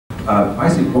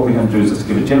Basically what we're going to do is just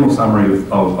give a general summary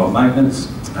of maintenance,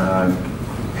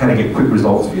 how to get quick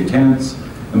results for your tenants,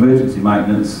 emergency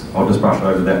maintenance. I'll just brush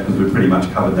over that because we've pretty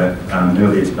much covered that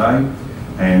earlier today,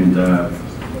 and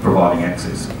providing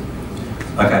access.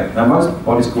 Okay, now most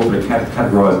bodies corporate are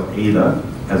categorised either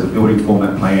as a building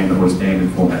format plan or a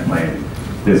standard format plan.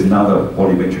 There's another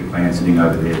volumetric plan sitting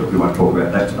over there, but we won't talk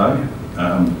about that today.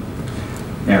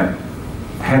 Now,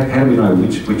 how do we know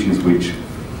which is which?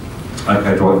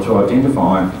 Okay, to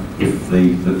identify if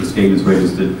the scheme is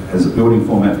registered as a building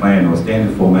format plan or a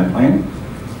standard format plan,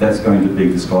 that's going to be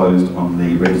disclosed on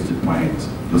the registered plans.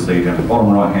 You'll see down the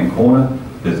bottom right hand corner,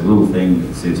 there's a little thing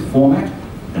that says format,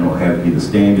 and it'll have either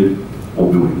standard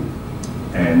or building.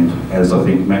 And as I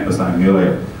think Matt was saying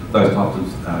earlier, those types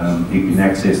of, you can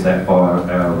access that via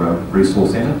our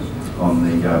resource centre on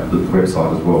the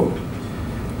website as well.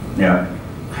 Now,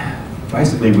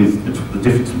 basically with the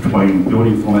difference between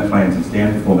building format plans and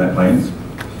standard format plans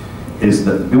is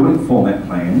that the building format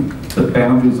plan, the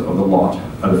boundaries of the lot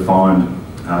are defined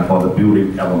by the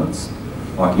building elements.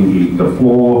 Like in here, you've got a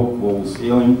floor, wall,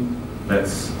 ceiling,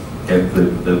 that's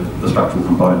the structural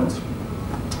components,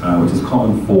 which is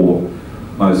common for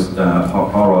most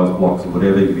high-rise blocks or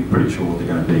whatever. You'd be pretty sure they're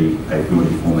going to be a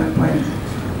building format plan.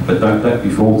 But don't be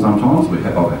fooled sometimes.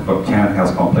 I've got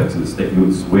townhouse complexes that you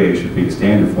would swear should be a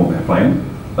standard format plan,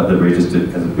 but they're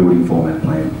registered as a building format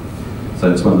plan.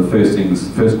 So it's one of the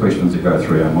first questions that go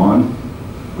through our mind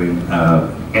when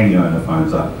any owner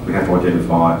phones up. We have to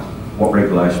identify what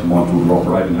regulation module we're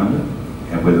operating under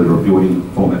and whether they're a building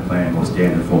format plan or a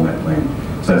standard format plan.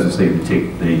 So as we see,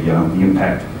 the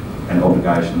impact and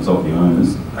obligations of the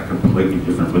owners are completely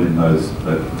different within those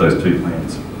two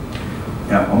plans.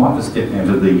 Now, I might just step down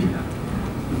to the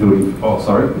building,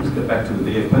 let's get back to the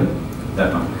BFP,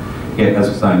 that one. Yeah, as I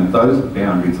was saying, those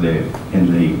boundaries there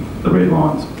in the red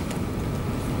lines,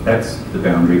 that's the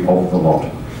boundary of the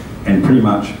lot. And pretty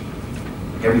much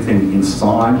everything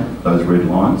inside those red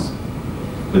lines,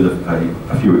 with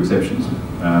a few exceptions,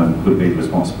 would be the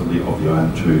responsibility of the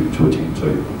owner to attend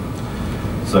to.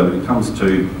 So when it comes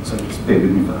to, so just bear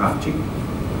with me for half a tick.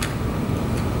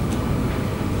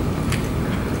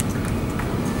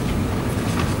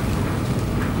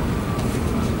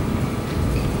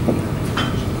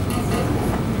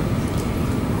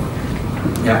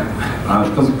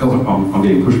 Because I'm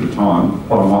getting pushed for time,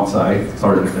 what I might say,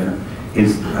 sorry Christina,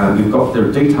 is there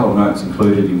are detailed notes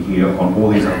included in here on all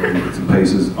these other bits and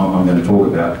pieces I'm going to talk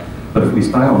about. But if we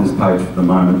stay on this page for the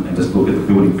moment and just look at the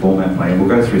building format plan, we'll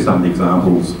go through some of the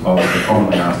examples of the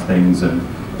commonly asked things and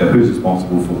who's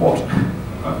responsible for what.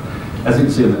 As you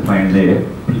can see in the plan there,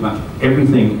 pretty much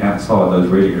everything outside those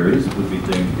red areas would be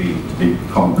deemed to be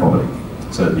common property.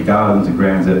 So the gardens and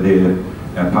grounds out there,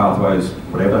 pathways,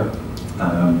 whatever.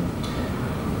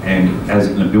 And as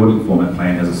in a building format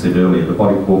plan, as I said earlier, the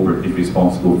body corporate is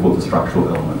responsible for the structural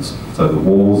elements. So the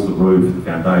walls, the roof, the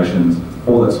foundations,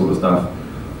 all that sort of stuff.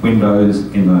 Windows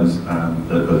in those,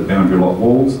 the boundary lot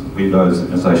walls, windows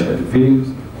and associated fittings,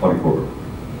 body corporate.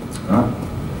 Right?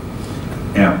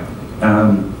 Now,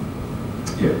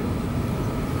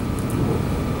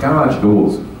 garage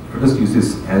doors. I'll just use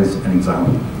this as an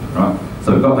example, right?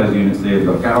 So we've got those units there, we've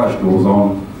got garage doors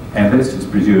on, and let's just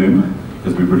presume,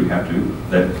 because we really have to,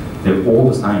 that they're all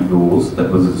the same doors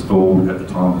that was installed at the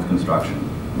time of construction.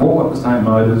 All got the same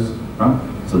motors, right?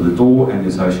 So the door and the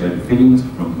associated fittings,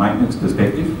 from a maintenance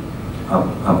perspective, are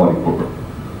body corporate.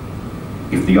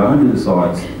 If the owner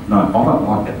decides, no, I don't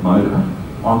like that motor,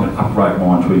 I'm going to upgrade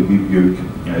mine to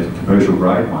a commercial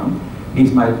grade one,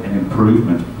 he's made an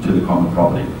improvement to the common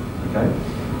property, okay?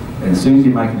 And as soon as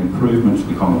you make an improvement to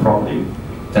the common property,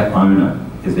 that owner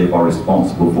is thereby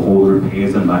responsible for all the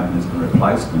repairs and maintenance and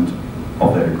replacement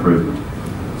of that improvement.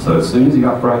 So as soon as you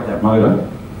upgrade that motor,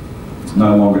 it's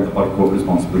no longer the body corporate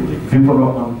responsibility. If you put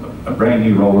on a brand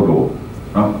new roller door,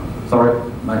 right?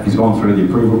 Sorry, mate, he's gone through the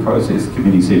approval process,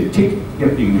 committee said, tick,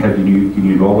 yep, you can have your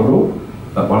new roller door,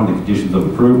 but one of the conditions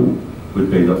of approval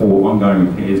would be that all ongoing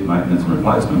repairs, maintenance and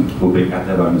replacement will be at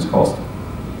that owner's cost.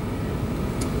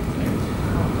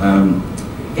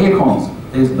 Air cons,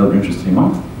 there's another interesting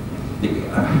one. The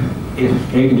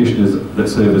air conditioners that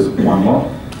service one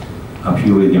lot are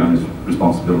purely the owner's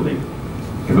responsibility.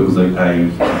 If it was a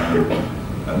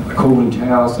cooling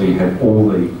tower, so you had all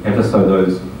the, ever so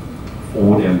those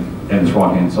four down this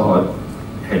right hand side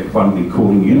had one big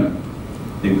cooling unit,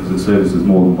 then because it services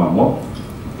more than one lot,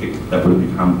 that would have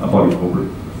become a body corporate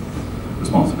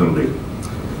responsibility.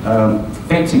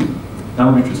 Fencing,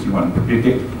 another interesting one. You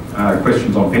get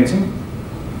questions on fencing?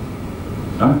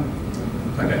 No?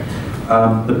 Okay.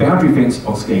 The boundary fence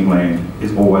of scheme land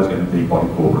is always going to be body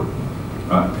corporate.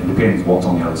 Right? It depends what's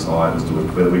on the other side as to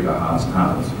whether we go halves and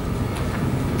halves.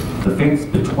 The fence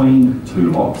between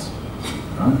two lots,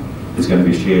 right, is going to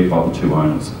be shared by the two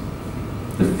owners.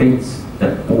 The fence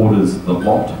that borders the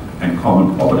lot and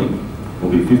common property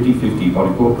will be 50-50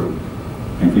 body corporate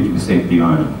and 50% the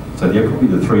owner. So they're probably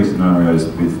the three scenarios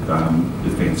with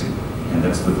fencing, and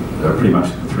that's pretty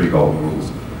much the three golden rules.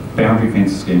 Boundary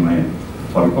fence scheme land,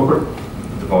 body corporate,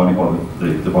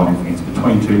 dividing fence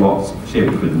between two lots,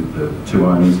 shared between the two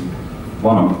owners,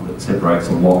 one that separates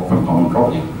a lot from common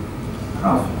property,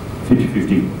 half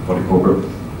 50-50 body corporate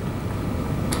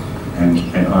and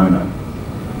owner.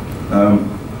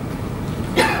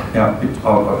 Now,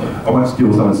 I won't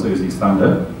steal some of Susie's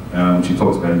thunder. She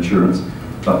talks about insurance,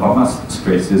 but I must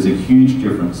stress there's a huge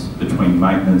difference between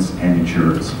maintenance and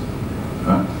insurance.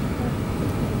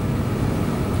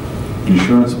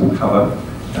 Insurance will cover,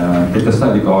 let's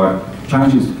say the guy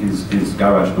changes his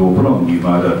garage door, put on the new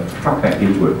motor, truck back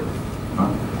into it.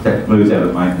 That moves out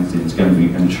of maintenance and it's going to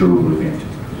be an insurable event.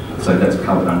 So that's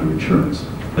covered under insurance,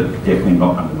 but definitely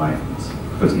not under maintenance,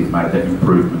 because he's made that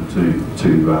improvement to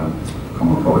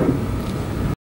common property.